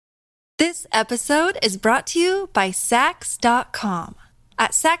This episode is brought to you by Sax.com.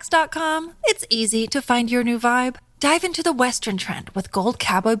 At Sax.com, it's easy to find your new vibe. Dive into the Western trend with gold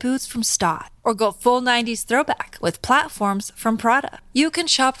cowboy boots from Stott, or go full 90s throwback with platforms from Prada. You can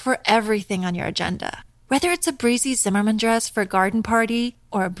shop for everything on your agenda, whether it's a breezy Zimmermann dress for a garden party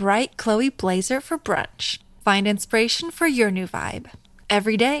or a bright Chloe blazer for brunch. Find inspiration for your new vibe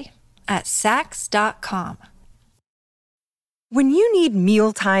every day at Sax.com. When you need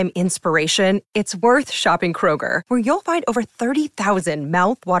mealtime inspiration, it's worth shopping Kroger, where you'll find over 30,000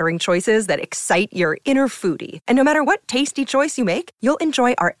 mouth-watering choices that excite your inner foodie. And no matter what tasty choice you make, you'll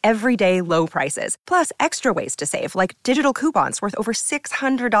enjoy our everyday low prices, plus extra ways to save, like digital coupons worth over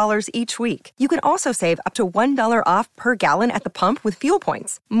 $600 each week. You can also save up to $1 off per gallon at the pump with fuel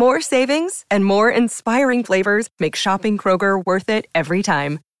points. More savings and more inspiring flavors make shopping Kroger worth it every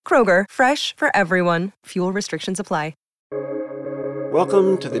time. Kroger, fresh for everyone. Fuel restrictions apply.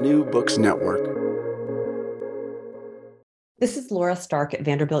 Welcome to the New Books Network. This is Laura Stark at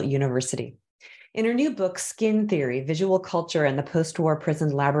Vanderbilt University. In her new book, Skin Theory, Visual Culture and the Postwar Prison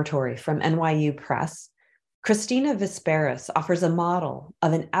Laboratory from NYU Press, Cristina Visperas offers a model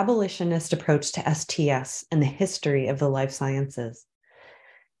of an abolitionist approach to STS and the history of the life sciences.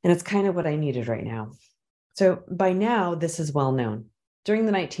 And it's kind of what I needed right now. So by now, this is well known. During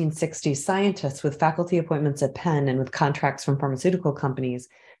the 1960s, scientists with faculty appointments at Penn and with contracts from pharmaceutical companies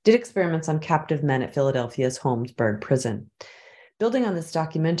did experiments on captive men at Philadelphia's Holmesburg prison. Building on this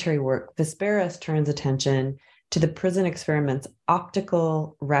documentary work, Visperas turns attention to the prison experiment's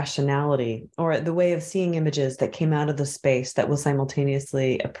optical rationality, or the way of seeing images that came out of the space that was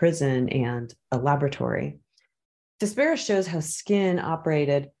simultaneously a prison and a laboratory. Visperas shows how skin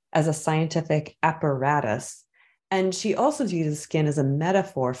operated as a scientific apparatus. And she also uses skin as a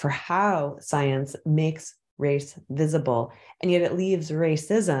metaphor for how science makes race visible, and yet it leaves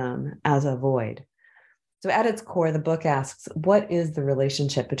racism as a void. So at its core, the book asks, what is the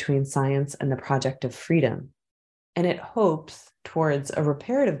relationship between science and the project of freedom? And it hopes towards a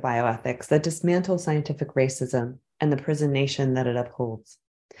reparative bioethics that dismantles scientific racism and the prison nation that it upholds.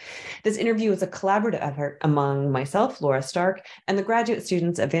 This interview is a collaborative effort among myself, Laura Stark, and the graduate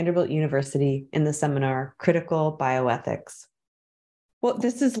students at Vanderbilt University in the seminar Critical Bioethics. Well,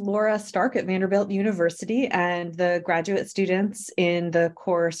 this is Laura Stark at Vanderbilt University and the graduate students in the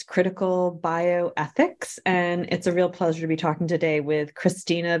course Critical Bioethics. And it's a real pleasure to be talking today with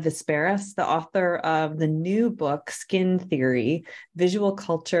Cristina Visperas, the author of the new book, Skin Theory, Visual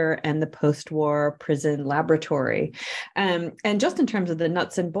Culture and the Postwar Prison Laboratory. And just in terms of the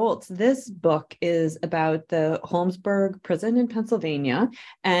nuts and bolts, this book is about the Holmesburg prison in Pennsylvania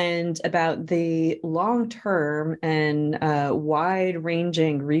and about the long-term and wide-ranging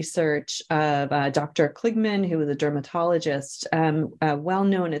research of Dr. Kligman, who was a dermatologist, well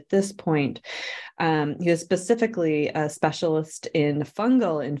known at this point. He was specifically a specialist in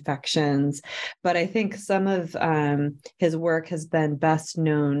fungal infections, but I think some of his work has been best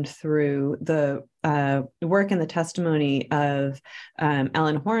known through the work and the testimony of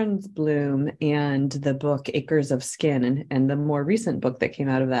Alan Hornsbloom and the book Acres of Skin, and the more recent book that came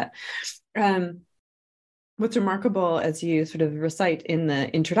out of that. What's remarkable, as you sort of recite in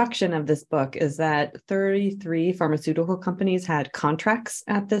the introduction of this book, is that 33 pharmaceutical companies had contracts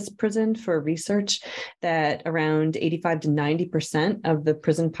at this prison for research, that around 85 to 90% of the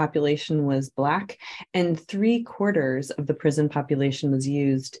prison population was Black, and 3/4 of the prison population was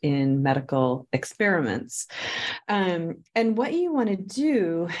used in medical experiments. And what you want to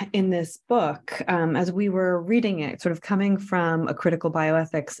do in this book, as we were reading it, sort of coming from a critical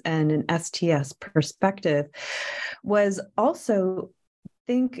bioethics and an STS perspective, was also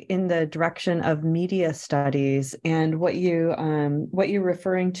think in the direction of media studies and what you're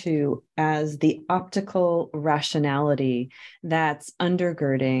referring to as the optical rationality that's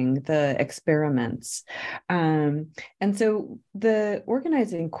undergirding the experiments. And so the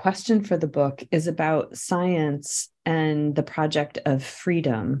organizing question for the book is about science and the project of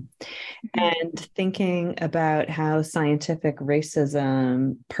freedom, and thinking about how scientific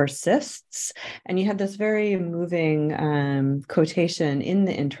racism persists. And you have this very moving quotation in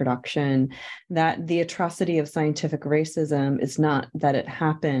the introduction that the atrocity of scientific racism is not that it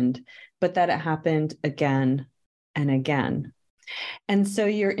happened, but that it happened again and again. And so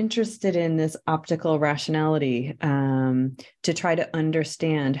you're interested in this optical rationality to try to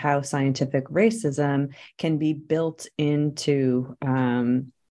understand how scientific racism can be built into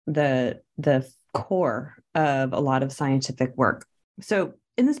the core of a lot of scientific work. So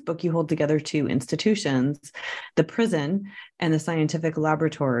in this book, you hold together two institutions, the prison and the scientific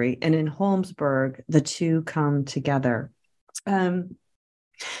laboratory. And in Holmesburg, the two come together.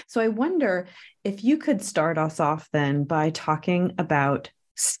 So I wonder if you could start us off then by talking about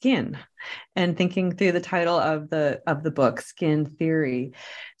skin and thinking through the title of the book, Skin Theory.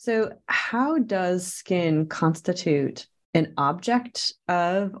 So how does skin constitute an object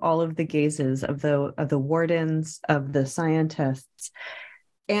of all of the gazes of the wardens, of the scientists?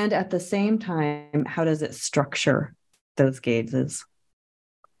 And at the same time, how does it structure those gazes?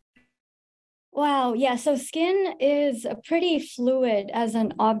 Wow. Yeah. So skin is pretty fluid as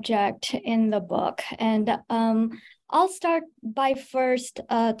an object in the book. And I'll start by first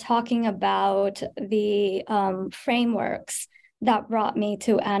talking about the frameworks that brought me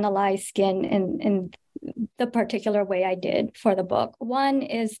to analyze skin in the particular way I did for the book. One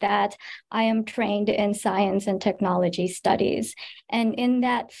is that I am trained in science and technology studies. And in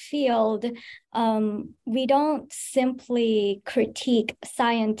that field, we don't simply critique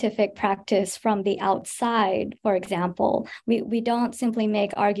scientific practice from the outside, for example. We don't simply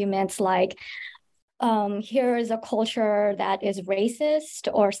make arguments like, here is a culture that is racist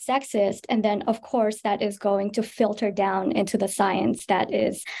or sexist, and then of course that is going to filter down into the science that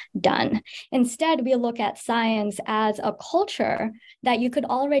is done. Instead, we look at science as a culture that you could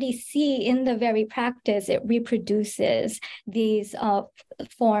already see in the very practice it reproduces these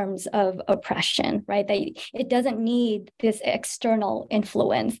forms of oppression, right? That it doesn't need this external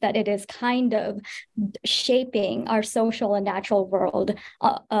influence, that it is kind of shaping our social and natural world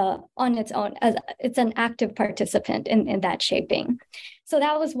on its own, as it's an active participant in that shaping. So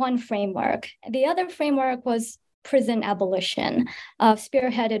that was one framework. The other framework was prison abolition,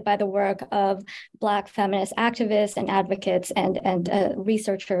 spearheaded by the work of Black feminist activists and advocates and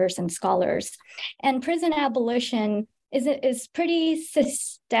researchers and scholars. And prison abolition is pretty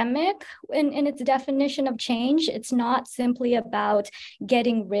systemic in its definition of change. It's not simply about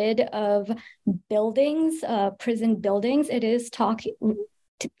getting rid of buildings, prison buildings. It is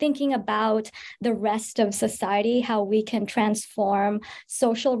thinking about the rest of society, how we can transform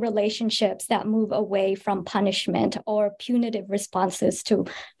social relationships that move away from punishment or punitive responses to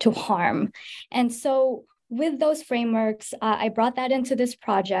harm. And so with those frameworks, I brought that into this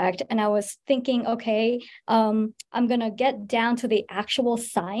project, and I was thinking, okay, I'm going to get down to the actual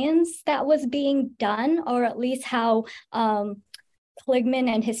science that was being done, or at least how Kligman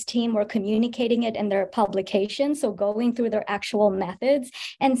and his team were communicating it in their publication. So going through their actual methods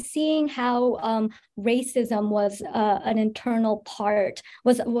and seeing how racism was an internal part,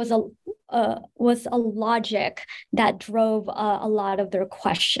 was a logic that drove a lot of their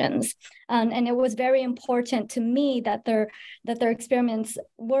questions. And it was very important to me that their experiments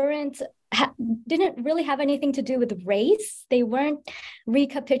didn't really have anything to do with race. They weren't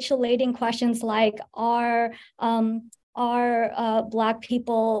recapitulating questions like, are Black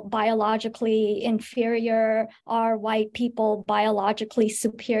people biologically inferior? Are white people biologically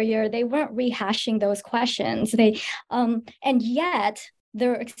superior? They weren't rehashing those questions. And yet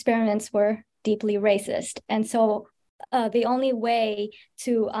their experiments were deeply racist. And so the only way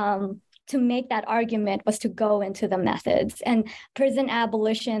to make that argument was to go into the methods. And prison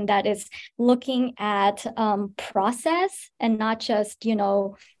abolition, that is looking at process and not just,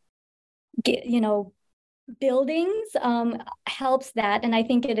 buildings, helps that. And I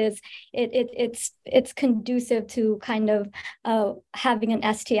think it's conducive to kind of having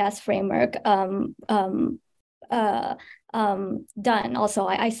an STS framework done. Also,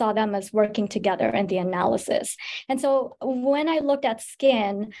 I saw them as working together in the analysis. And so when I looked at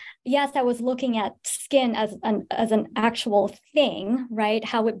skin, yes, I was looking at skin as an actual thing, right?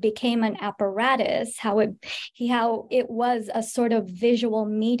 How it became an apparatus, how it was a sort of visual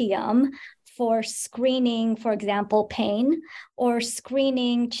medium for screening, for example, pain, or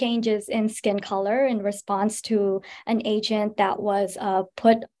screening changes in skin color in response to an agent that was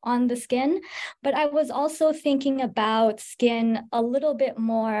put on the skin. But I was also thinking about skin a little bit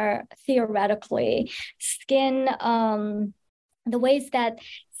more theoretically. Skin, the ways that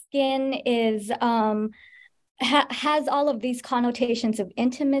skin is has all of these connotations of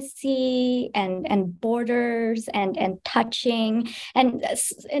intimacy and borders and touching, and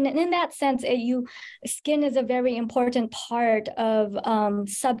in that sense, skin is a very important part of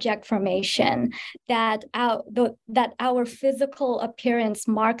subject formation. That our physical appearance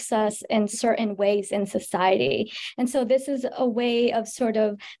marks us in certain ways in society, and so this is a way of sort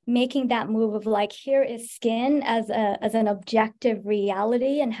of making that move of like, here is skin as an objective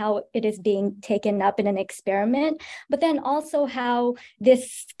reality and how it is being taken up in an experiment. But then also how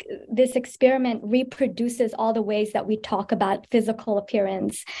this experiment reproduces all the ways that we talk about physical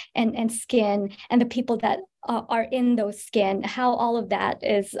appearance and skin and the people that are in those skin, how all of that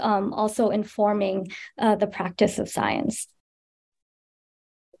is also informing the practice of science.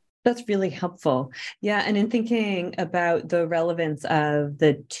 That's really helpful. Yeah. And in thinking about the relevance of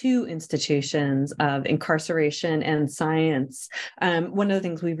the two institutions of incarceration and science, one of the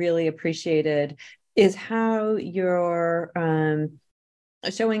things we really appreciated is how you're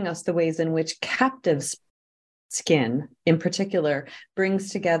showing us the ways in which captive skin in particular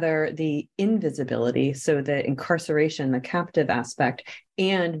brings together the invisibility, so the incarceration, the captive aspect,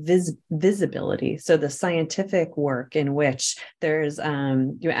 and visibility, so the scientific work in which there's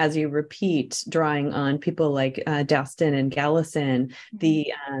as you repeat, drawing on people like Daston and Gallison,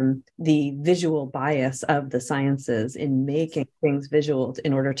 the visual bias of the sciences in making things visual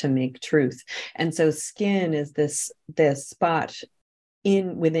in order to make truth. And so skin is this spot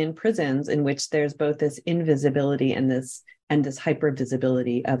within prisons in which there's both this invisibility and this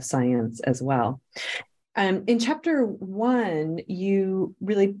hypervisibility of science as well. In chapter 1, you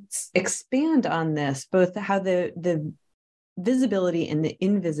really expand on this, both how the visibility and the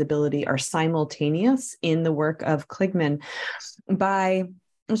invisibility are simultaneous in the work of Kligman, by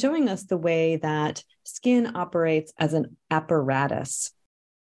showing us the way that skin operates as an apparatus.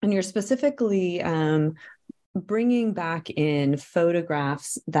 And you're specifically bringing back in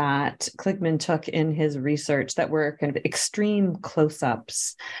photographs that Kligman took in his research that were kind of extreme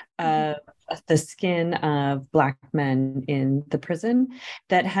close-ups of the skin of Black men in the prison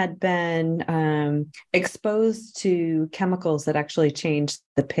that had been exposed to chemicals that actually changed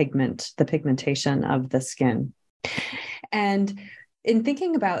the pigmentation of the skin. And in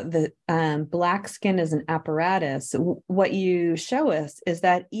thinking about the Black skin as an apparatus, what you show us is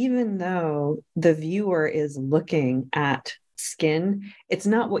that even though the viewer is looking at skin, it's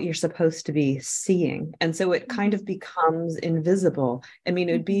not what you're supposed to be seeing. And so it kind of becomes invisible. I mean,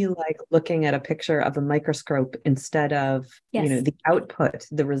 it would be like looking at a picture of a microscope instead of, the output,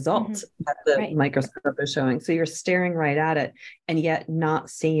 the result that the microscope is showing. So you're staring right at it and yet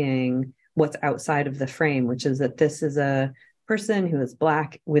not seeing what's outside of the frame, which is that this is a person who is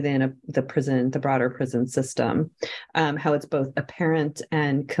Black within the broader prison system, how it's both apparent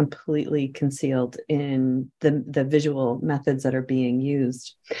and completely concealed in the visual methods that are being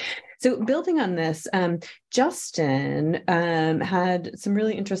used. So building on this, Justin had some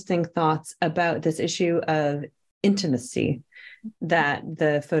really interesting thoughts about this issue of intimacy that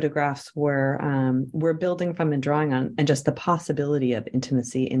the photographs were building from and drawing on, and just the possibility of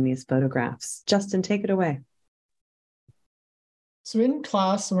intimacy in these photographs. Justin, take it away. So in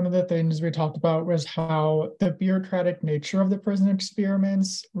class, one of the things we talked about was how the bureaucratic nature of the prison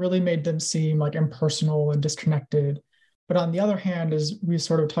experiments really made them seem like impersonal and disconnected. But on the other hand, as we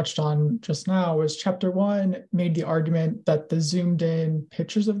sort of touched on just now, was chapter 1 made the argument that the zoomed in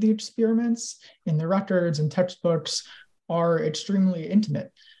pictures of the experiments in the records and textbooks are extremely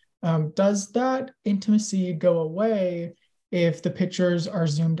intimate. Does that intimacy go away if the pictures are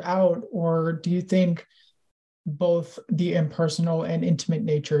zoomed out, or do you think both the impersonal and intimate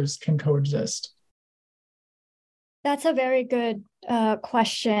natures can coexist? That's a very good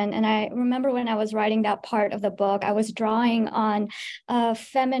question. And I remember when I was writing that part of the book, I was drawing on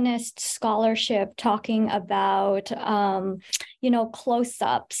feminist scholarship talking about,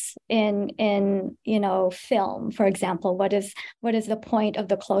 close-ups in film, for example. What is the point of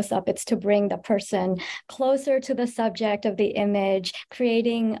the close-up? It's to bring the person closer to the subject of the image,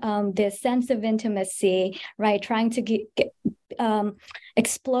 creating this sense of intimacy, right? Trying to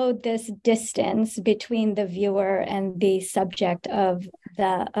explode this distance between the viewer and the subject of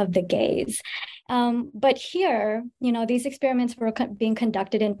the gaze. But here, these experiments were being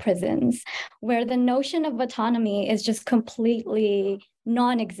conducted in prisons where the notion of autonomy is just completely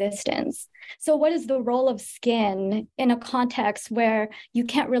non-existent. So what is the role of skin in a context where you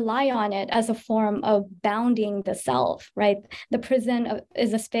can't rely on it as a form of bounding the self, right? The prison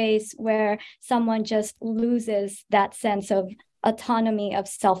is a space where someone just loses that sense of autonomy of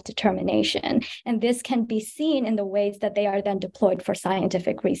self-determination. And this can be seen in the ways that they are then deployed for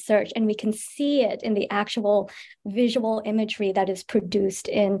scientific research. And we can see it in the actual visual imagery that is produced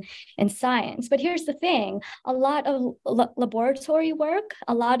in science. But here's the thing, a lot of laboratory work,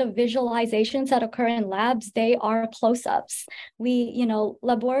 a lot of visualizations that occur in labs, they are close-ups.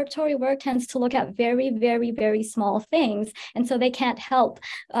 Laboratory work tends to look at very, very, very small things. And so they can't help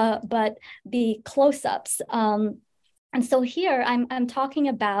but be close-ups. And so here I'm talking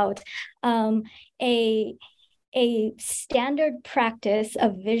about a standard practice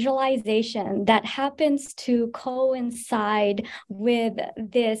of visualization that happens to coincide with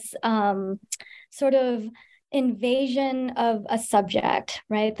this sort of invasion of a subject,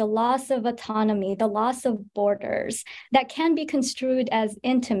 right? The loss of autonomy, the loss of borders that can be construed as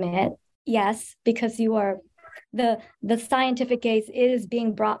intimate, yes, because you are the scientific gaze is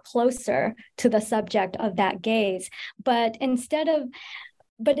being brought closer to the subject of that gaze. But it's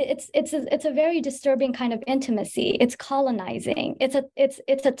a very disturbing kind of intimacy. It's colonizing.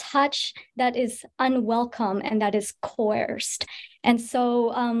 It's a touch that is unwelcome and that is coerced. And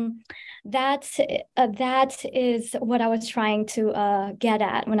so that is what I was trying to get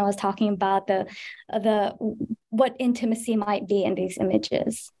at when I was talking about the what intimacy might be in these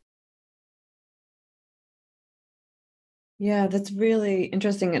images. Yeah, that's really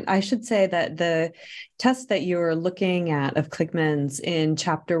interesting. And I should say that the tests that you're looking at of Kligman's in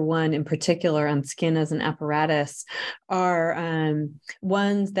chapter 1 in particular on skin as an apparatus are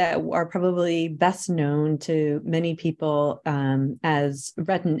ones that are probably best known to many people as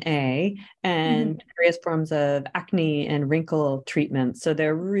retin A and various forms of acne and wrinkle treatments. So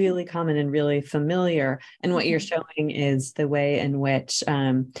they're really common and really familiar. And what you're showing is the way in which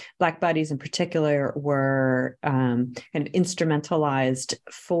Black bodies in particular were kind of instrumentalized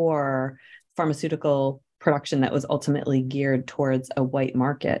for pharmaceutical production that was ultimately geared towards a white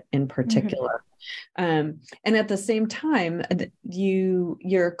market in particular. And at the same time,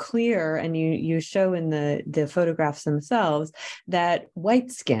 you're clear and you show in the photographs themselves that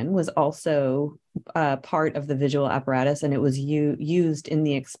white skin was also part of the visual apparatus, and it was used in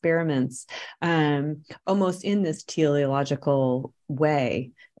the experiments almost in this teleological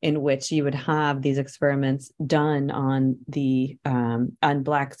way, in which you would have these experiments done on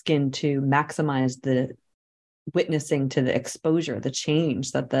Black skin to maximize the witnessing to the exposure, the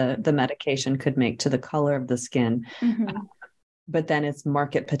change that the medication could make to the color of the skin. But then its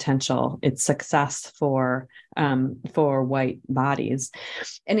market potential, its success for white bodies.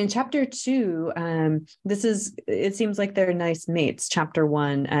 And in chapter 2, it seems like they're nice mates, chapter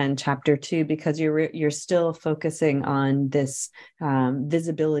 1 and chapter 2, because you're still focusing on this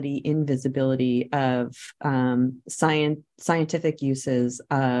visibility, invisibility of scientific uses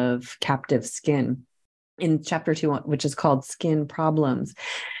of captive skin in chapter 2, which is called Skin Problems.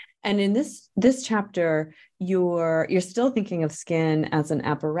 And in this chapter, you're still thinking of skin as an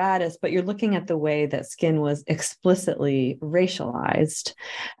apparatus, but you're looking at the way that skin was explicitly racialized.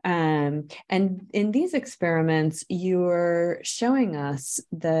 And in these experiments, you're showing us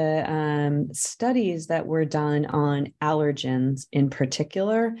the studies that were done on allergens in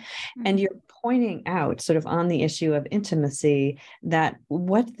particular, and you're pointing out, sort of on the issue of intimacy, that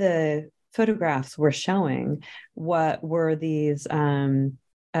what the photographs were showing, what were these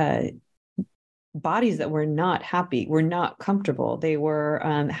bodies that were not happy, were not comfortable. They were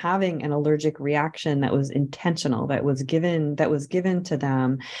having an allergic reaction that was intentional, that was given to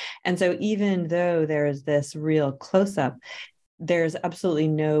them. And so even though there's this real close-up, there's absolutely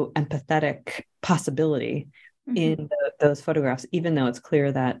no empathetic possibility in those photographs, even though it's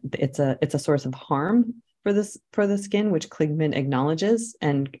clear that it's a source of harm for the skin, which Kligman acknowledges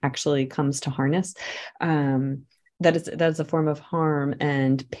and actually comes to harness. That is a form of harm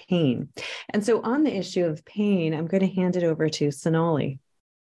and pain. And so on the issue of pain, I'm going to hand it over to Sonali.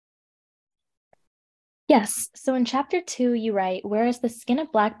 Yes. So in chapter 2, you write, whereas the skin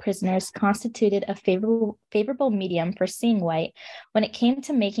of Black prisoners constituted a favorable medium for seeing white, when it came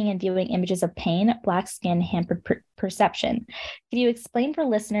to making and viewing images of pain, Black skin hampered perception. Could you explain for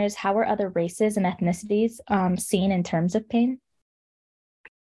listeners how are other races and ethnicities seen in terms of pain?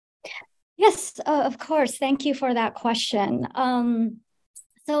 Yes, of course. Thank you for that question.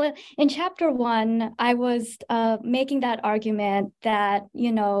 So in chapter 1, I was making that argument that,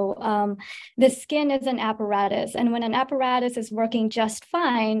 the skin is an apparatus. And when an apparatus is working just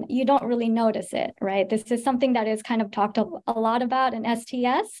fine, you don't really notice it, right? This is something that is kind of talked a lot about in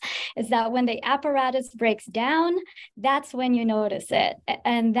STS, is that when the apparatus breaks down, that's when you notice it.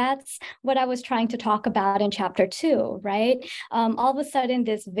 And that's what I was trying to talk about in chapter 2, right? All of a sudden,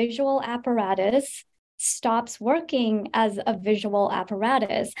 this visual apparatus stops working as a visual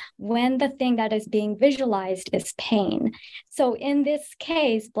apparatus when the thing that is being visualized is pain. So in this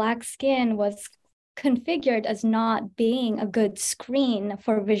case, Black skin was configured as not being a good screen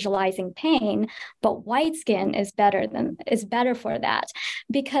for visualizing pain, but white skin is better for that,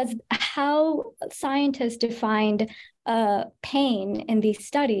 because how scientists defined pain in these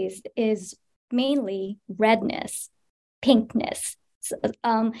studies is mainly redness, pinkness.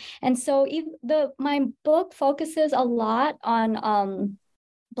 And so my book focuses a lot on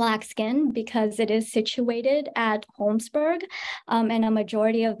Black skin because it is situated at Holmesburg, and a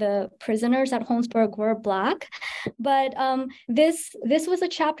majority of the prisoners at Holmesburg were Black. But this was a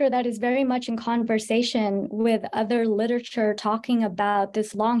chapter that is very much in conversation with other literature talking about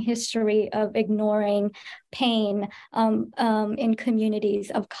this long history of ignoring pain in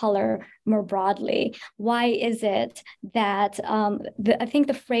communities of color more broadly? Why is it that I think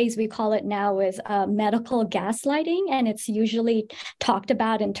the phrase we call it now is medical gaslighting, and it's usually talked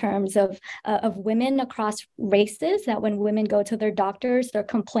about in terms of women across races, that when women go to their doctors, their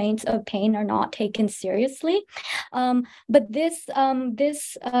complaints of pain are not taken seriously. But this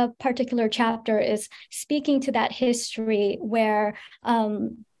particular chapter is speaking to that history where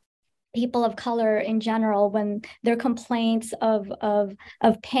people of color in general, when their complaints of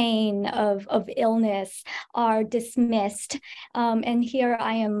pain, of illness are dismissed. And here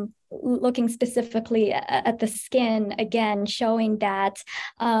I am looking specifically at the skin again, showing that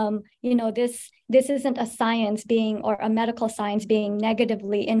this isn't a science being, or a medical science being,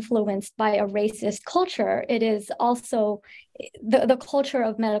 negatively influenced by a racist culture. It is also the culture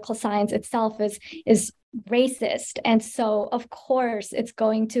of medical science itself is racist, and so of course it's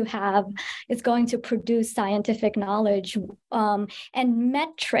going to produce scientific knowledge and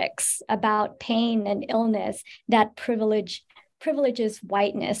metrics about pain and illness that privileges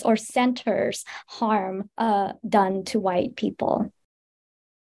whiteness or centers harm done to white people.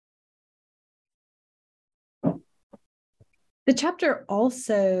 The chapter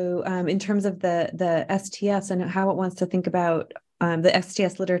also, in terms of the STS and how it wants to think about the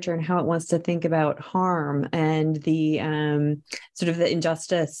STS literature and how it wants to think about harm and the sort of the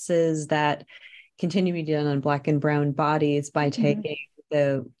injustices that continue to be done on Black and brown bodies by taking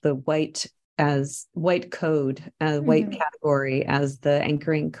the white code, white category as the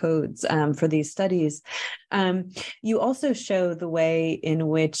anchoring codes for these studies. You also show the way in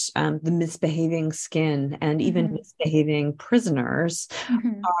which the misbehaving skin and even misbehaving prisoners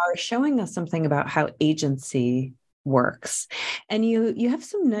are showing us something about how agency works. And you have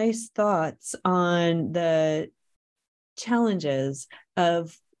some nice thoughts on the challenges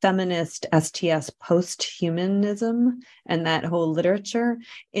of feminist STS post-humanism and that whole literature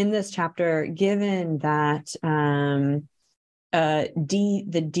in this chapter, given that the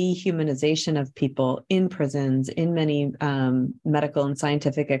dehumanization of people in prisons, in many medical and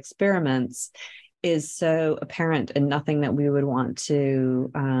scientific experiments, is so apparent and nothing that we would want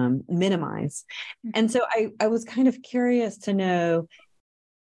to minimize. And so I was kind of curious to know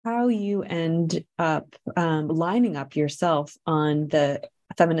how you end up lining up yourself on the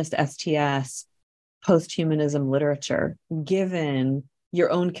feminist STS post-humanism literature, given your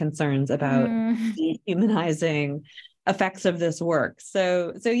own concerns about dehumanizing effects of this work.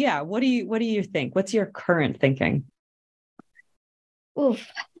 So yeah, what do you think? What's your current thinking? Oof,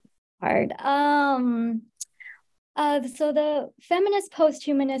 hard. So the feminist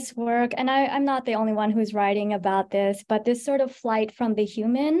post-humanist work, and I'm not the only one who's writing about this, but this sort of flight from the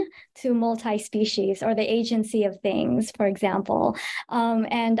human to multi-species, or the agency of things, for example.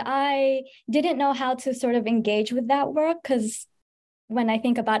 And I didn't know how to sort of engage with that work, because when I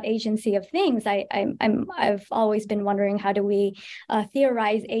think about agency of things, I've always been wondering, how do we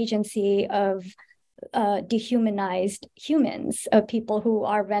theorize agency of dehumanized humans, people who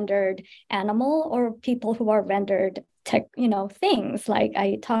are rendered animal, or people who are rendered things, like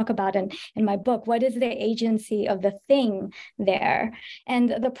I talk about in my book. What is the agency of the thing there?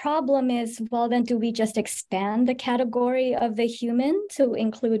 And the problem is, well, then do we just expand the category of the human to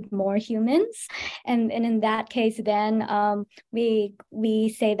include more humans? And in that case, then we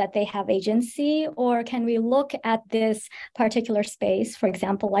say that they have agency, or can we look at this particular space, for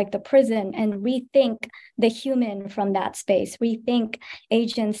example, like the prison, and rethink the human from that space, rethink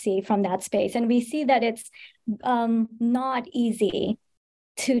agency from that space? And we see that it's not easy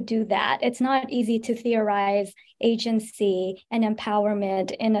to do that. It's not easy to theorize agency and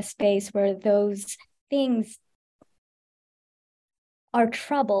empowerment in a space where those things are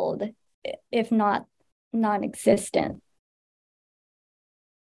troubled, if not non-existent.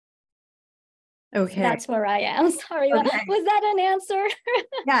 Okay. That's where I am. Sorry. Okay. Was that an answer?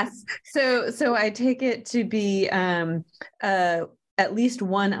 Yes. So I take it to be at least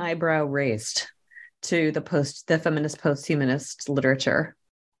one eyebrow raised to the feminist post-humanist literature.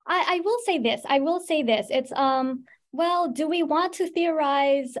 I will say this. It's well, do we want to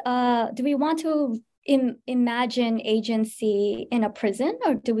theorize, do we want to imagine agency in a prison,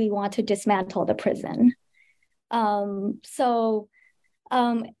 or do we want to dismantle the prison? The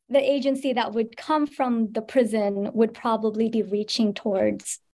agency that would come from the prison would probably be reaching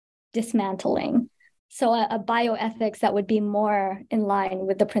towards dismantling. So a bioethics that would be more in line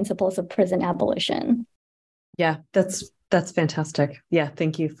with the principles of prison abolition. Yeah, that's fantastic. Yeah,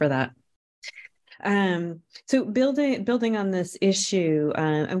 thank you for that. So building on this issue,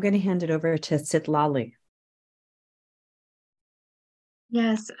 I'm going to hand it over to Citlali.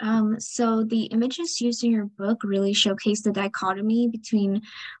 Yes, so the images used in your book really showcase the dichotomy between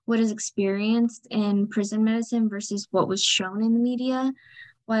what is experienced in prison medicine versus what was shown in the media.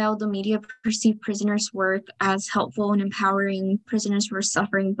 While the media perceived prisoners' work as helpful and empowering, prisoners were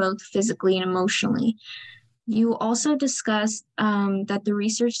suffering both physically and emotionally. You also discussed that the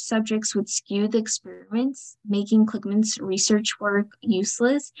research subjects would skew the experiments, making Klickman's research work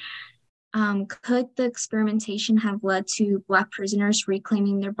useless. Could the experimentation have led to Black prisoners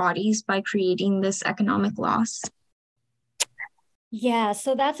reclaiming their bodies by creating this economic loss? Yeah,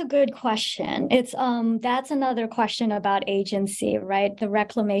 so that's a good question. It's that's another question about agency, right? The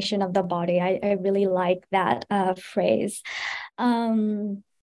reclamation of the body. I really like that phrase. Um,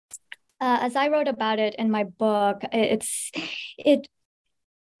 as I wrote about it in my book, it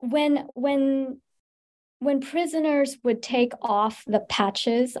when prisoners would take off the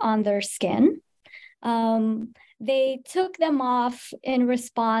patches on their skin, they took them off in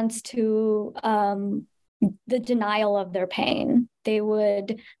response to the denial of their pain. They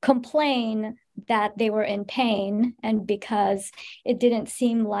would complain that they were in pain, and because it didn't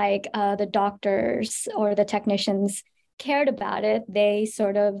seem like the doctors or the technicians cared about it, they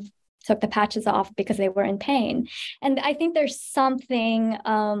sort of took the patches off because they were in pain. And I think there's something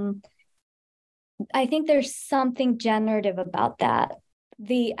generative about that.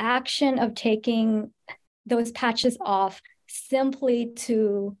 The action of taking those patches off simply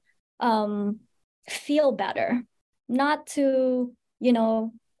to feel better, not to,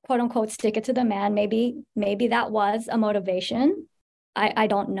 quote unquote, stick it to the man. Maybe that was a motivation. I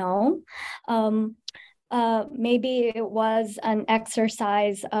don't know. Maybe it was an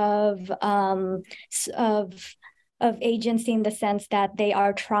exercise of agency in the sense that they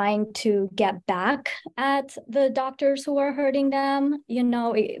are trying to get back at the doctors who are hurting them.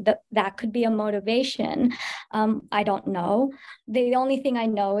 That could be a motivation. I don't know. The only thing I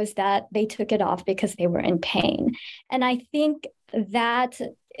know is that they took it off because they were in pain. And I think that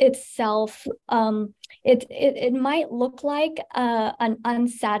itself, it might look like an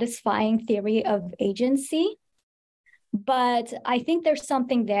unsatisfying theory of agency, but I think there's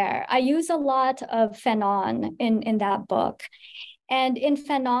something there. I use a lot of Fanon in that book. And in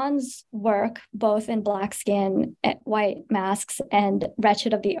Fanon's work, both in Black Skin, White Masks, and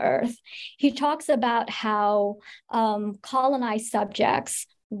Wretched of the Earth, he talks about how colonized subjects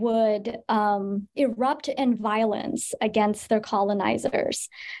would erupt in violence against their colonizers,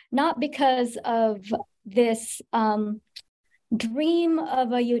 not because of this dream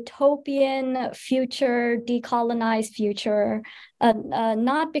of a utopian future, decolonized future,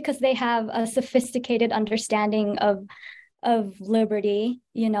 not because they have a sophisticated understanding of liberty,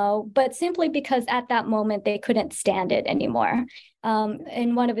 but simply because at that moment they couldn't stand it anymore.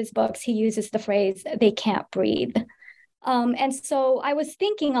 In one of his books, he uses the phrase, "they can't breathe." And so I was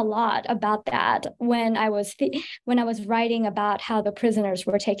thinking a lot about that when I was writing about how the prisoners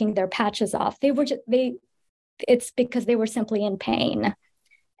were taking their patches off. It's because they were simply in pain.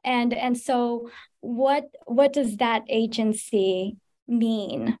 And so what does that agency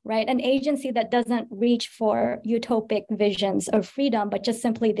mean, right? An agency that doesn't reach for utopic visions of freedom, but just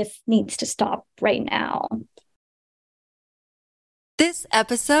simply, this needs to stop right now. This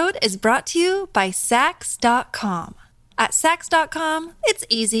episode is brought to you by Saks.com. At Saks.com, it's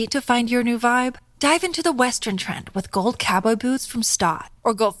easy to find your new vibe. Dive into the Western trend with gold cowboy boots from Stott,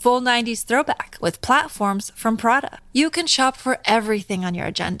 or go full 90s throwback with platforms from Prada. You can shop for everything on your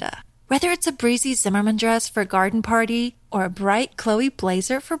agenda, whether it's a breezy Zimmermann dress for a garden party or a bright Chloe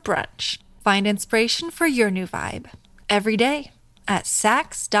blazer for brunch. Find inspiration for your new vibe every day at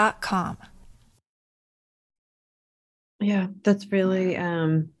Saks.com. Yeah, that's really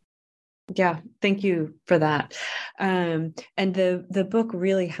thank you for that. And the book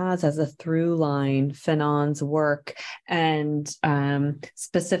really has as a through line Fanon's work, and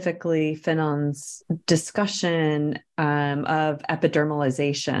specifically Fanon's discussion of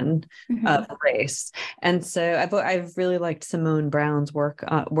epidermalization of race. And so I've really liked Simone Brown's work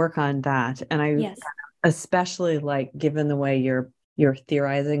on that, and I especially like, given the way you're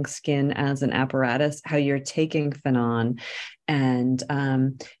theorizing skin as an apparatus, how you're taking Fanon and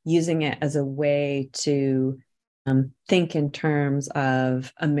using it as a way to think in terms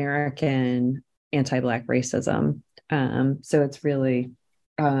of American anti-Black racism. So it's really,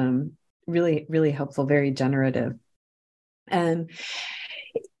 really, really helpful, very generative.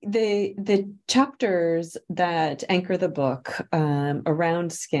 The chapters that anchor the book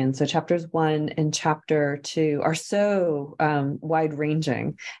around skin, so chapters 1 and chapter 2, are so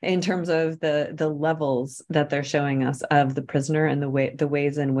wide-ranging in terms of the levels that they're showing us of the prisoner and the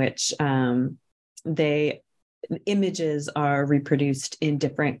ways in which they images are reproduced in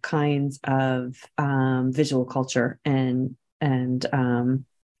different kinds of visual culture and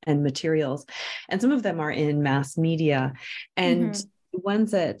materials, and some of them are in mass media, and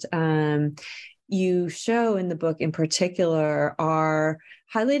ones that you show in the book in particular are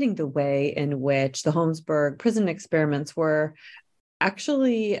highlighting the way in which the Holmesburg prison experiments were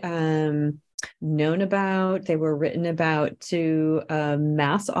actually known about. They were written about to a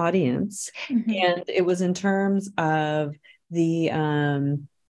mass audience, and it was in terms of the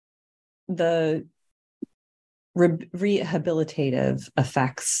rehabilitative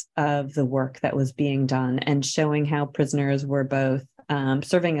effects of the work that was being done, and showing how prisoners were both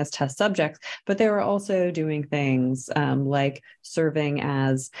serving as test subjects, but they were also doing things like serving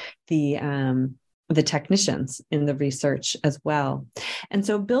as the technicians in the research as well. And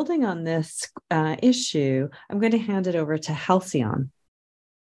so, building on this issue, I'm going to hand it over to Halcyon.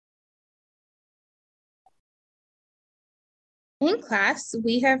 In class,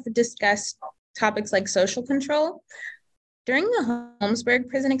 we have discussed topics like social control. During the Holmesburg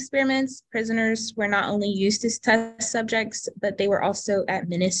prison experiments, prisoners were not only used as test subjects, but they were also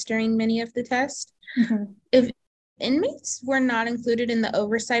administering many of the tests. If inmates were not included in the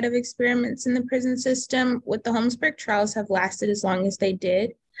oversight of experiments in the prison system, would the Holmesburg trials have lasted as long as they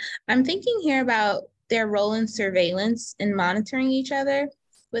did? I'm thinking here about their role in surveillance and monitoring each other.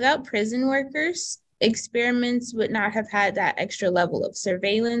 Without prison workers, experiments would not have had that extra level of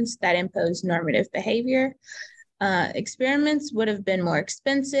surveillance that imposed normative behavior. Experiments would have been more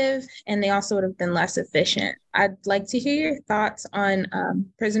expensive, and they also would have been less efficient. I'd like to hear your thoughts on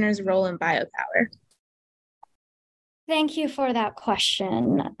prisoners' role in biopower. Thank you for that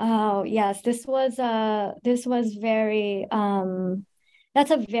question. Oh, yes, this was very that's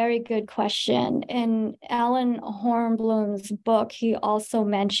a very good question. In Alan Hornblum's book, he also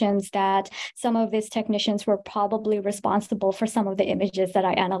mentions that some of these technicians were probably responsible for some of the images that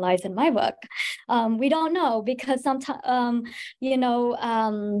I analyze in my book. We don't know, because sometimes,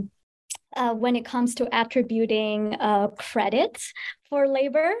 when it comes to attributing credit for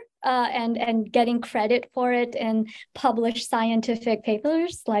labor and getting credit for it in published scientific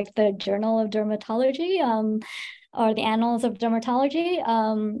papers like the Journal of Dermatology, or the Annals of Dermatology,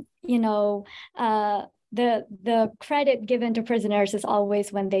 the credit given to prisoners is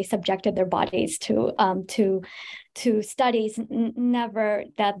always when they subjected their bodies to studies, never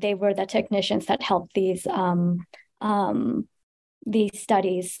that they were the technicians that helped these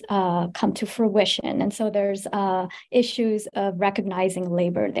studies come to fruition. And so there's issues of recognizing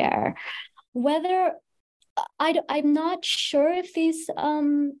labor there. Whether I'm not sure if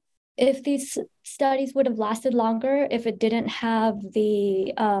these studies would have lasted longer if it didn't have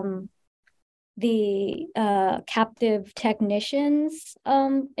the captive technicians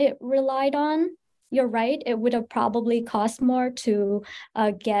it relied on. You're right, it would have probably cost more to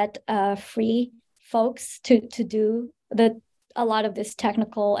get free folks to do a lot of this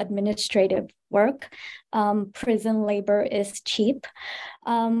technical administrative work. Prison labor is cheap,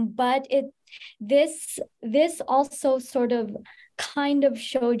 but this also sort of kind of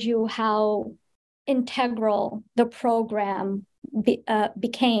showed you how integral the program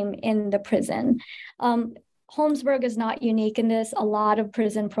became in the prison. Holmesburg is not unique in this. A lot of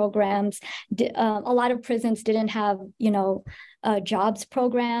prison programs, a lot of prisons didn't have, jobs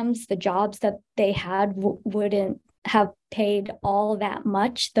programs. The jobs that they had wouldn't have paid all that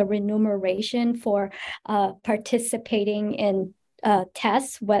much. The remuneration for participating in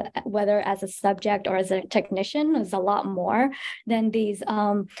tests, whether as a subject or as a technician, is a lot more than these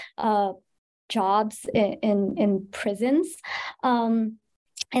jobs in prisons. And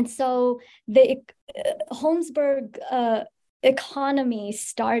so the Holmesburg economy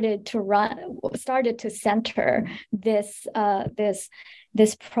started to center this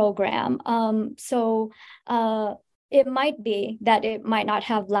program. It might be that it might not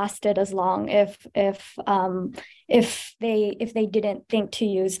have lasted as long if they didn't think to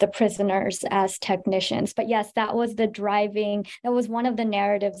use the prisoners as technicians. But yes, that was one of the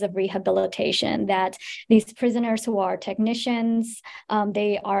narratives of rehabilitation, that these prisoners who are technicians,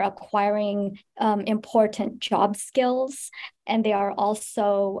 they are acquiring important job skills, and they are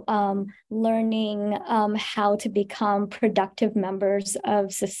also learning how to become productive members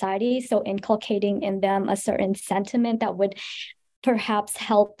of society. So inculcating in them a certain sentiment that would perhaps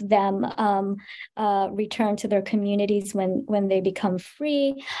help them return to their communities when they become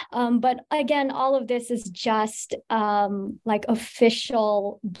free. But again, all of this is just like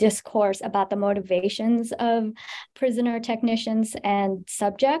official discourse about the motivations of prisoner technicians and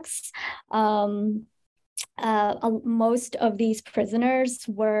subjects. Most of these prisoners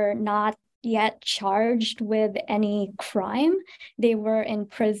were not yet charged with any crime. They were in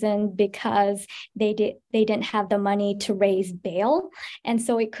prison because they didn't have the money to raise bail. And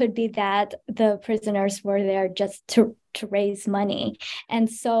so it could be that the prisoners were there just to raise money. And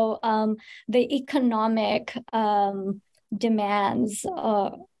so the economic demands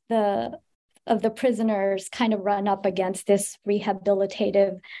of the prisoners kind of run up against this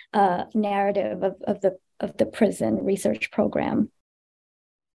rehabilitative narrative of the prison research program.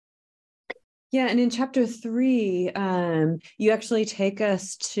 Yeah, and in chapter 3, you actually take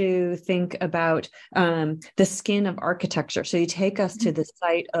us to think about the skin of architecture. So you take us to the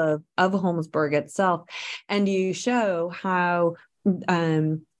site of Holmesburg itself, and you show how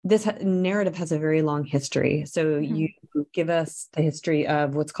this narrative has a very long history. So you give us the history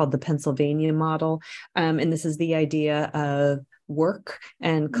of what's called the Pennsylvania model, and this is the idea of work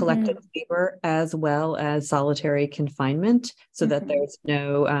and collective labor as well as solitary confinement, so that there's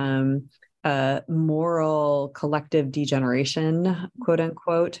no moral collective degeneration, quote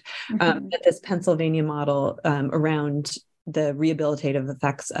unquote. This Pennsylvania model around the rehabilitative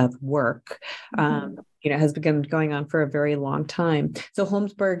effects of work, has been going on for a very long time. So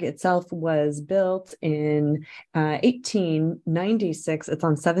Holmesburg itself was built in 1896. It's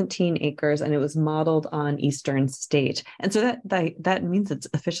on 17 acres, and it was modeled on Eastern State. And so that means it's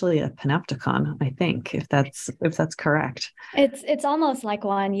officially a panopticon, I think, if that's correct. It's almost like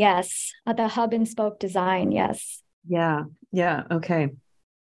one, yes. The hub and spoke design, yes. Yeah. Okay.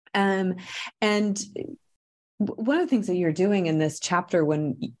 And one of the things that you're doing in this chapter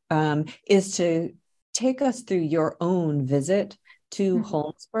is to take us through your own visit to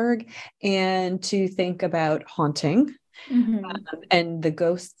Holmesburg and to think about haunting and the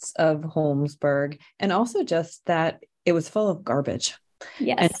ghosts of Holmesburg, and also just that it was full of garbage.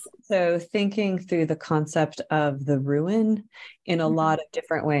 Yes. And so thinking through the concept of the ruin in a lot of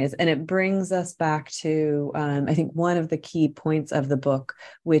different ways. And it brings us back to, I think, one of the key points of the book,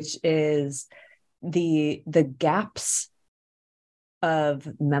 which is the gaps of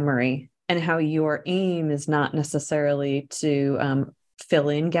memory, and how your aim is not necessarily to fill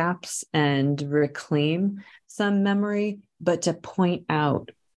in gaps and reclaim some memory, but to point out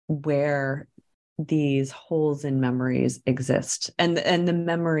where these holes in memories exist. And the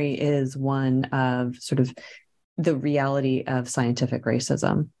memory is one of sort of the reality of scientific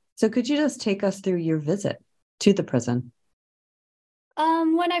racism. So could you just take us through your visit to the prison?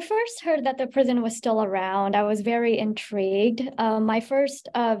 When I first heard that the prison was still around, I was very intrigued. My first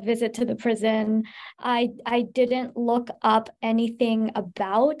visit to the prison, I didn't look up anything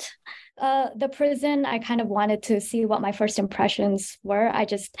about the prison. I kind of wanted to see what my first impressions were.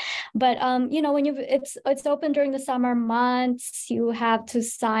 But when it's open during the summer months, you have to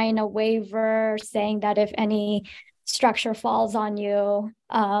sign a waiver saying that if any structure falls on you,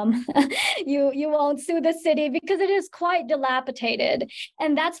 you won't sue the city, because it is quite dilapidated.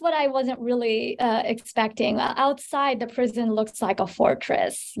 And that's what I wasn't really expecting. Outside, the prison looks like a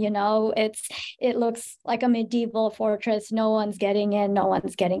fortress. It looks like a medieval fortress. No one's getting in, no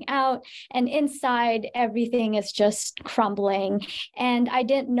one's getting out. And inside, everything is just crumbling. And I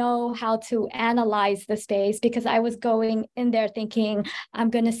didn't know how to analyze the space, because I was going in there thinking, I'm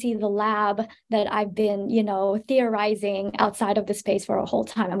going to see the lab that I've been, theorizing outside of the space for a whole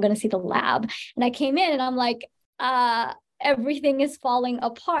time. I'm going to see the lab. And I came in and I'm like, everything is falling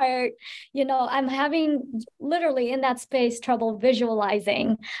apart. I'm having literally in that space trouble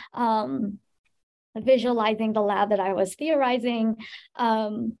visualizing the lab that I was theorizing.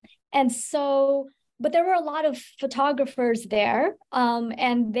 But there were a lot of photographers there,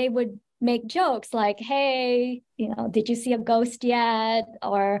 and they would make jokes like, hey, did you see a ghost yet?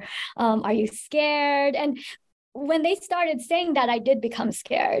 Or are you scared? And when they started saying that, I did become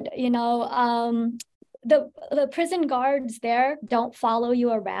scared. The prison guards there don't follow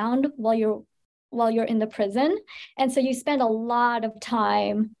you around while you're in the prison. And so you spend a lot of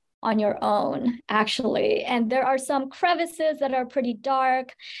time on your own, actually. And there are some crevices that are pretty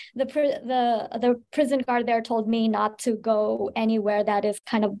dark. The prison guard there told me not to go anywhere that is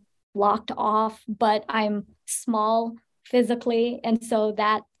kind of blocked off, but I'm small physically. And so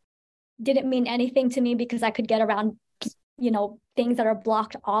that didn't mean anything to me, because I could get around, things that are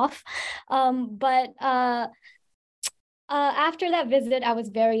blocked off. But after that visit, I was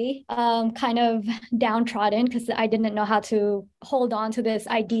very kind of downtrodden, because I didn't know how to hold on to this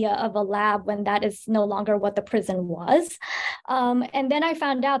idea of a lab when that is no longer what the prison was. And then I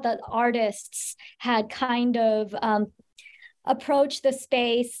found out that artists had kind of approach the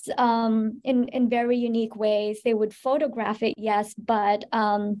space in very unique ways. They would photograph it, yes, but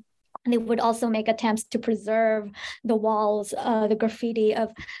They would also make attempts to preserve the walls, the graffiti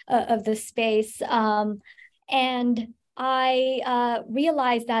of the space. And I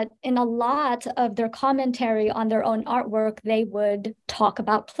realized that in a lot of their commentary on their own artwork, they would talk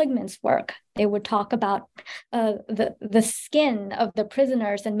about Kligman's work. They would talk about the skin of the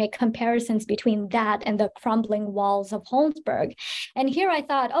prisoners and make comparisons between that and the crumbling walls of Holmesburg. And here I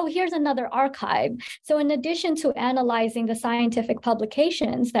thought, oh, here's another archive. So in addition to analyzing the scientific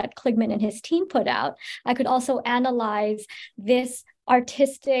publications that Kligman and his team put out, I could also analyze this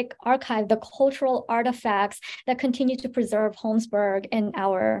artistic archive, the cultural artifacts that continue to preserve Holmesburg in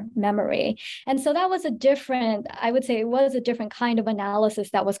our memory. And so that was I would say it was a different kind of analysis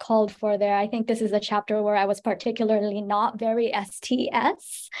that was called for there. I think this is a chapter where I was particularly not very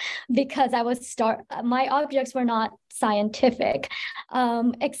STS because my objects were not scientific,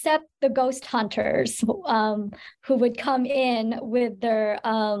 except the ghost hunters who would come in with their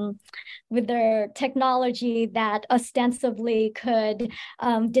technology that ostensibly could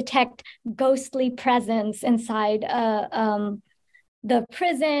detect ghostly presence inside the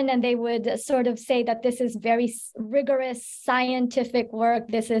prison, and they would sort of say that this is very rigorous scientific work.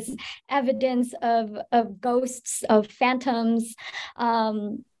 This is evidence of ghosts, of phantoms.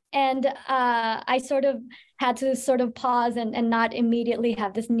 And I sort of had to sort of pause and not immediately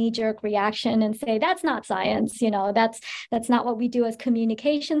have this knee-jerk reaction and say, that's not science, that's not what we do as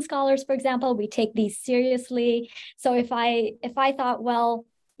communication scholars, for example. We take these seriously. So if I thought, well,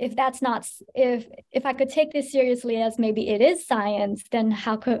 if I could take this seriously as maybe it is science, then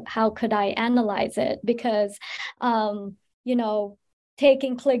how could I analyze it? Because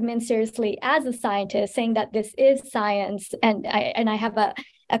taking Kligman seriously as a scientist, saying that this is science, and I have a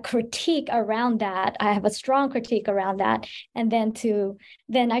critique around that. I have a strong critique around that, and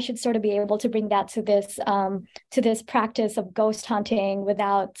then I should sort of be able to bring that to this practice of ghost hunting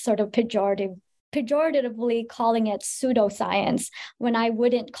without sort of pejoratively calling it pseudoscience, when I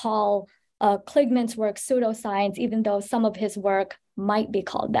wouldn't call Kligman's work pseudoscience, even though some of his work might be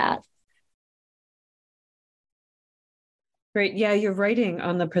called that. Great. Yeah, your writing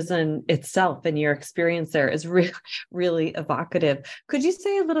on the prison itself and your experience there is really evocative. Could you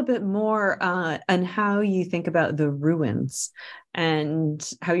say a little bit more on how you think about the ruins and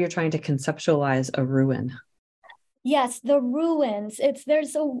how you're trying to conceptualize a ruin? Yes, the ruins.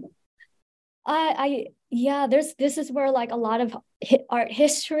 This is where like a lot of art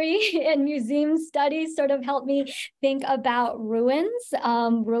history and museum studies sort of help me think about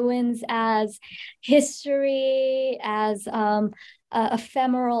ruins as history, as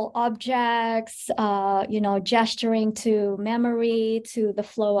ephemeral objects, gesturing to memory, to the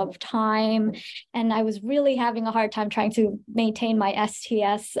flow of time. And I was really having a hard time trying to maintain my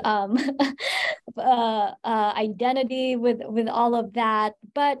STS identity with all of that.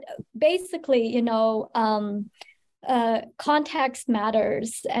 But basically, context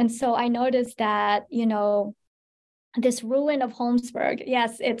matters. And so I noticed that, this ruin of Holmesburg,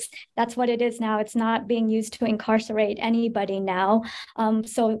 yes, that's what it is now. It's not being used to incarcerate anybody now.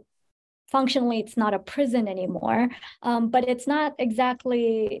 So functionally, it's not a prison anymore, but it's not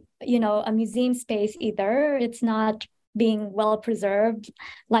exactly, a museum space either. It's not being well preserved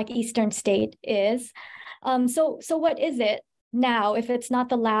like Eastern State is. So what is it now if it's not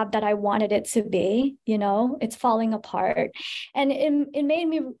the lab that I wanted it to be? It's falling apart, and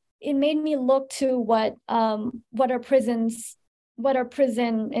it made me look to what our prison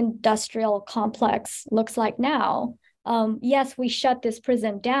industrial complex looks like now. Yes, we shut this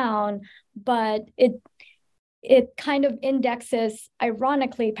prison down, but it kind of indexes,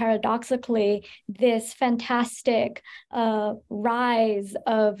 ironically, paradoxically, this fantastic rise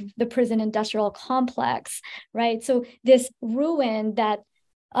of the prison industrial complex, right? So this ruin that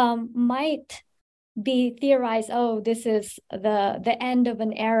might be theorized, oh, this is the end of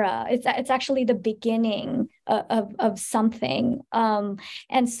an era. It's actually the beginning of something.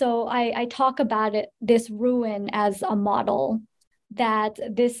 And so I talk about this ruin as a model, that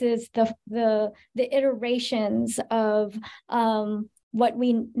this is the iterations of what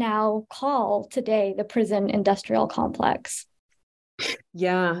we now call today the prison industrial complex.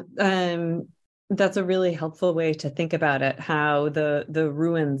 Yeah. That's a really helpful way to think about it, how the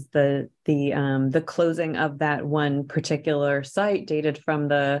ruins, the closing of that one particular site dated from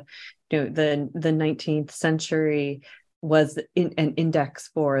the 19th century was an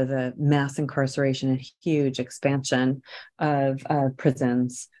index for the mass incarceration and huge expansion of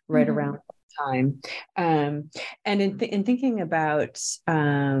prisons right around that time. And in thinking about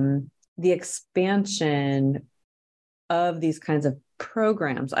the expansion of these kinds of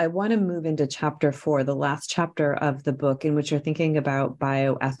programs, I want to move into chapter 4, the last chapter of the book, in which you're thinking about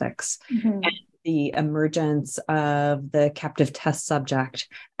bioethics and the emergence of the captive test subject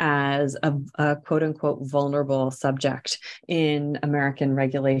as a quote unquote vulnerable subject in American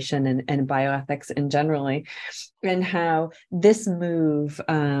regulation and bioethics in generally. And how this move,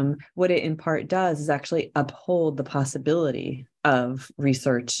 what it in part does is actually uphold the possibility of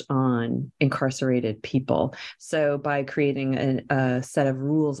research on incarcerated people. So by creating a set of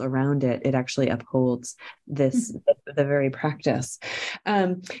rules around it, it actually upholds this, the very practice.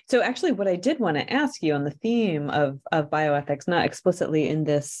 So actually what I did want to ask you on the theme of bioethics, not explicitly in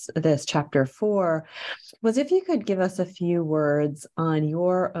this chapter 4, was if you could give us a few words on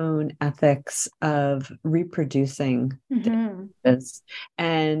your own ethics of reproducing this.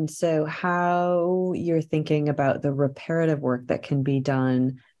 And so how you're thinking about the reparative work that can be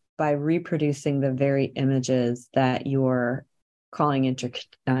done by reproducing the very images that you're calling into,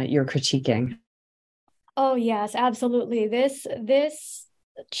 you're critiquing. Oh, yes, absolutely. This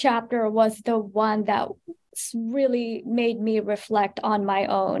chapter was the one that really made me reflect on my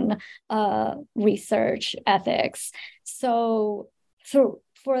own research ethics. So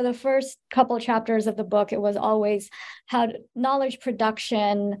for the first couple chapters of the book, it was always how knowledge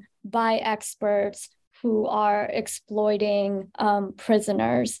production by experts who are exploiting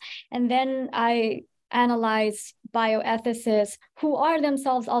prisoners. And then I analyze bioethicists who are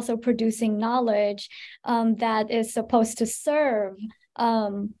themselves also producing knowledge that is supposed to serve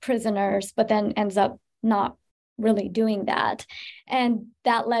prisoners, but then ends up not really doing that. And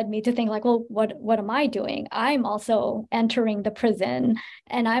that led me to think like, well, what am I doing? I'm also entering the prison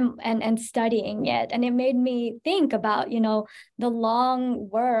and I'm studying it. And it made me think about, the long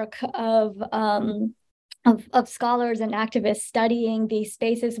work of scholars and activists studying these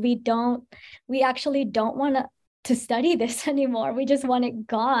spaces. We actually don't want to study this anymore. We just want it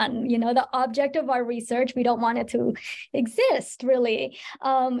gone. The object of our research, we don't want it to exist, really.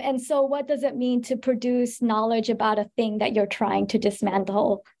 And so what does it mean to produce knowledge about a thing that you're trying to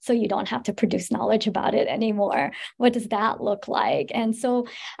dismantle so you don't have to produce knowledge about it anymore? What does that look like? And so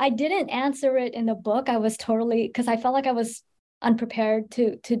I didn't answer it in the book. I was totally, because I felt like I was unprepared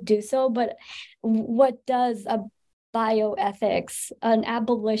to do so. But what does a bioethics, an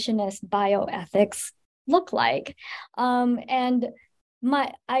abolitionist bioethics look like? And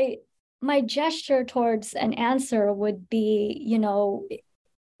my gesture towards an answer would be,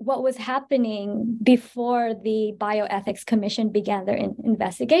 what was happening before the Bioethics Commission began their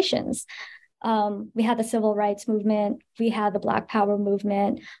investigations. We had the civil rights movement, we had the Black Power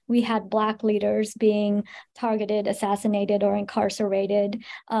movement, we had Black leaders being targeted, assassinated, or incarcerated.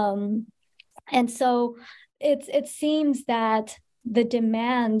 And so it seems that the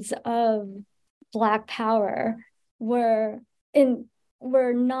demands of Black Power were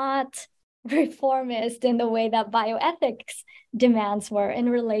not reformist in the way that bioethics demands were in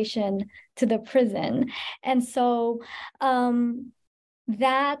relation to the prison. And so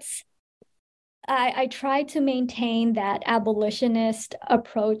I try to maintain that abolitionist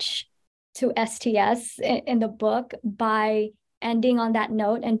approach to STS in the book by ending on that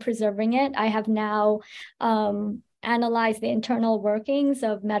note and preserving it. I have now analyzed the internal workings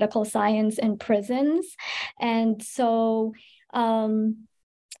of medical science in prisons. And so,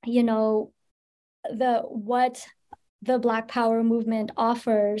 what the Black Power movement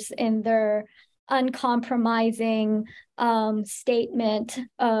offers in their uncompromising statement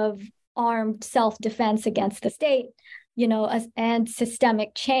of armed self-defense against the state, and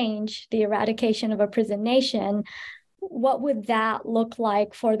systemic change, the eradication of a prison nation, what would that look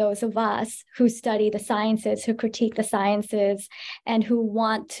like for those of us who study the sciences, who critique the sciences, and who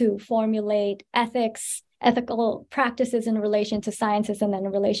want to formulate ethical practices in relation to sciences and then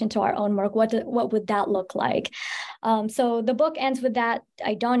in relation to our own work? What would that look like? So the book ends with that.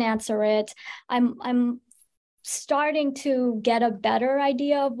 I don't answer it. I'm starting to get a better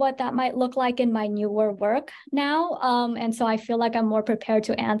idea of what that might look like in my newer work now. And so I feel like I'm more prepared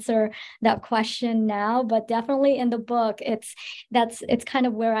to answer that question now, but definitely in the book, it's kind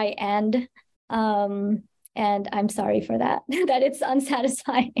of where I end. And I'm sorry for that, that it's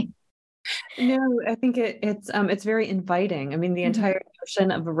unsatisfying. No, I think it's very inviting. I mean, the entire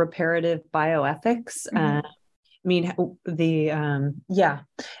notion of a reparative bioethics,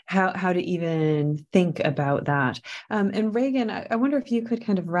 how to even think about that. And Reagan, I wonder if you could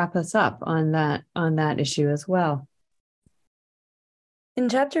kind of wrap us up on that issue as well. In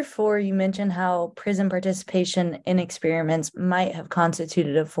chapter 4, you mentioned how prison participation in experiments might have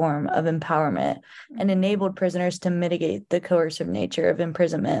constituted a form of empowerment and enabled prisoners to mitigate the coercive nature of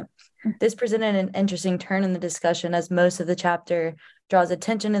imprisonment. This presented an interesting turn in the discussion, as most of the chapter draws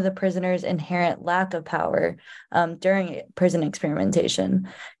attention to the prisoner's inherent lack of power during prison experimentation.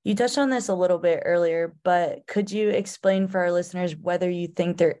 You touched on this a little bit earlier, but could you explain for our listeners whether you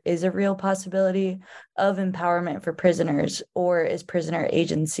think there is a real possibility of empowerment for prisoners, or is prisoner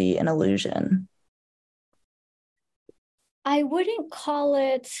agency an illusion? I wouldn't call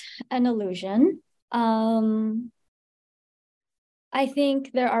it an illusion. I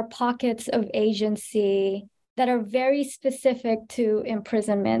think there are pockets of agency that are very specific to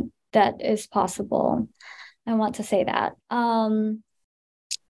imprisonment that is possible. I want to say that.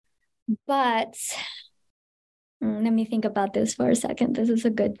 But let me think about this for a second. This is a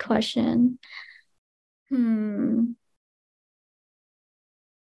good question. Could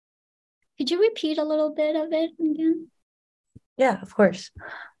you repeat a little bit of it again? Yeah, of course.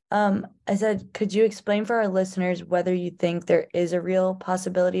 I said, could you explain for our listeners whether you think there is a real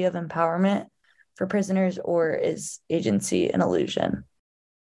possibility of empowerment for prisoners, or is agency an illusion?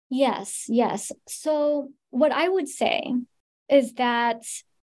 Yes. So what I would say is that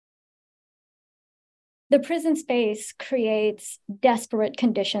the prison space creates desperate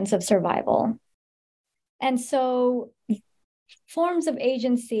conditions of survival. And so forms of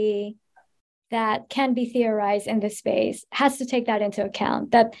agency that can be theorized in this space has to take that into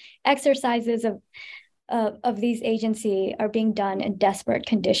account, that exercises of these agency are being done in desperate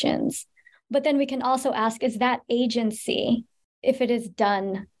conditions. But then we can also ask, is that agency if it is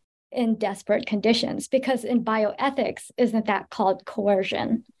done in desperate conditions? Because in bioethics, isn't that called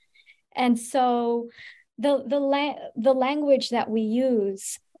coercion? And so the language that we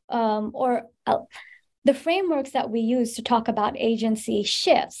use, the frameworks that we use to talk about agency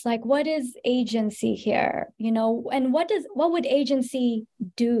shifts. Like, what is agency here? And what would agency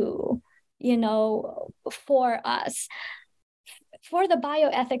do, for us? For the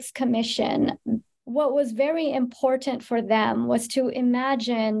Bioethics Commission, what was very important for them was to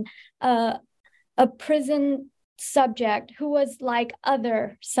imagine a prison subject who was like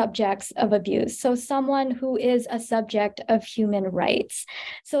other subjects of abuse. So someone who is a subject of human rights.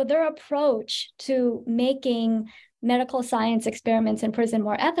 So their approach to making medical science experiments in prison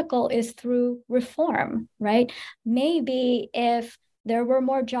more ethical is through reform, right? Maybe if there were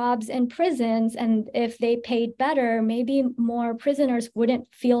more jobs in prisons and if they paid better, maybe more prisoners wouldn't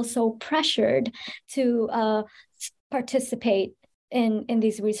feel so pressured to participate in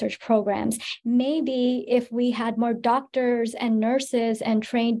these research programs. Maybe if we had more doctors and nurses and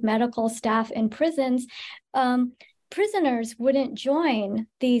trained medical staff in prisons, prisoners wouldn't join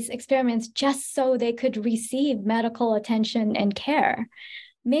these experiments just so they could receive medical attention and care.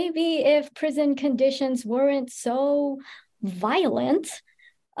 Maybe if prison conditions weren't so violent,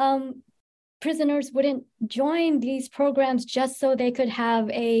 prisoners wouldn't join these programs just so they could have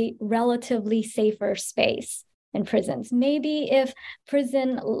a relatively safer space in prisons. Maybe if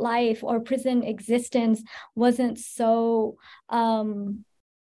prison life or prison existence wasn't so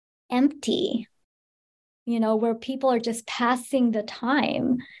empty, where people are just passing the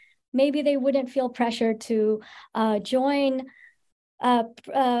time, maybe they wouldn't feel pressure to join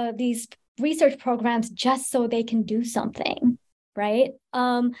these research programs just so they can do something, right?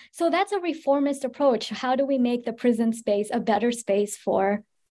 So that's a reformist approach. How do we make the prison space a better space for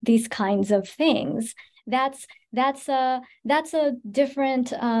these kinds of things? That's a different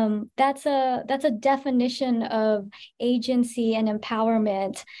that's a definition of agency and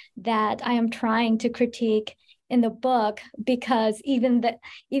empowerment that I am trying to critique in the book, because even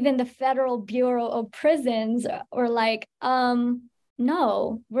the Federal Bureau of Prisons are like,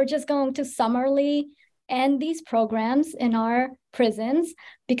 no, we're just going to summarily end these programs in our prisons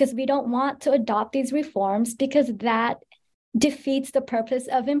because we don't want to adopt these reforms, because that defeats the purpose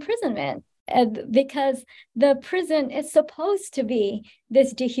of imprisonment. Because the prison is supposed to be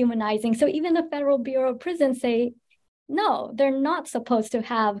this dehumanizing. So even the Federal Bureau of Prisons say, no, they're not supposed to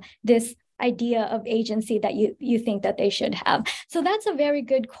have this idea of agency that you think that they should have. So that's a very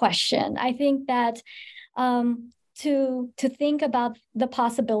good question. I think that to think about the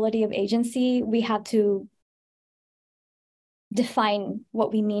possibility of agency, we have to define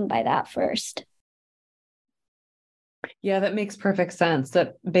what we mean by that first. Yeah, that makes perfect sense.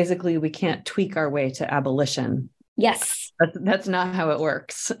 That basically we can't tweak our way to abolition. Yes. That's not how it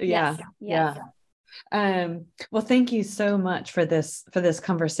works. Yes. Yeah. Well, thank you so much for this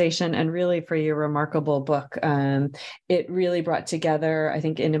conversation, and really for your remarkable book. It really brought together, I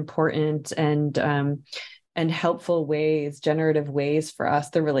think, an important and and helpful ways, generative ways for us,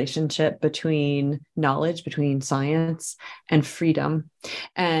 the relationship between knowledge, between science and freedom.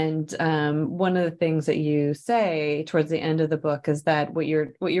 And one of the things that you say towards the end of the book is that what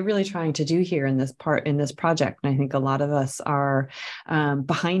you're really trying to do here in this project, and I think a lot of us are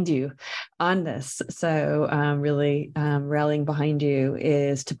behind you on this. So really rallying behind you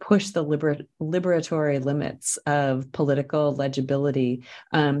is to push the liberatory limits of political legibility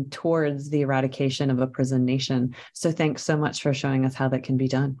towards the eradication of a prison nation. So thanks so much for showing us how that can be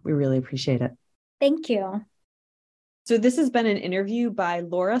done. We really appreciate it. Thank you. So this has been an interview by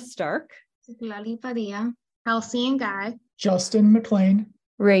Laura Stark, Lali Padilla, Halcyon Guy, Justin McLean,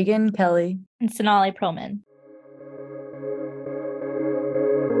 Reagan Kelly, And Sonali Perlman.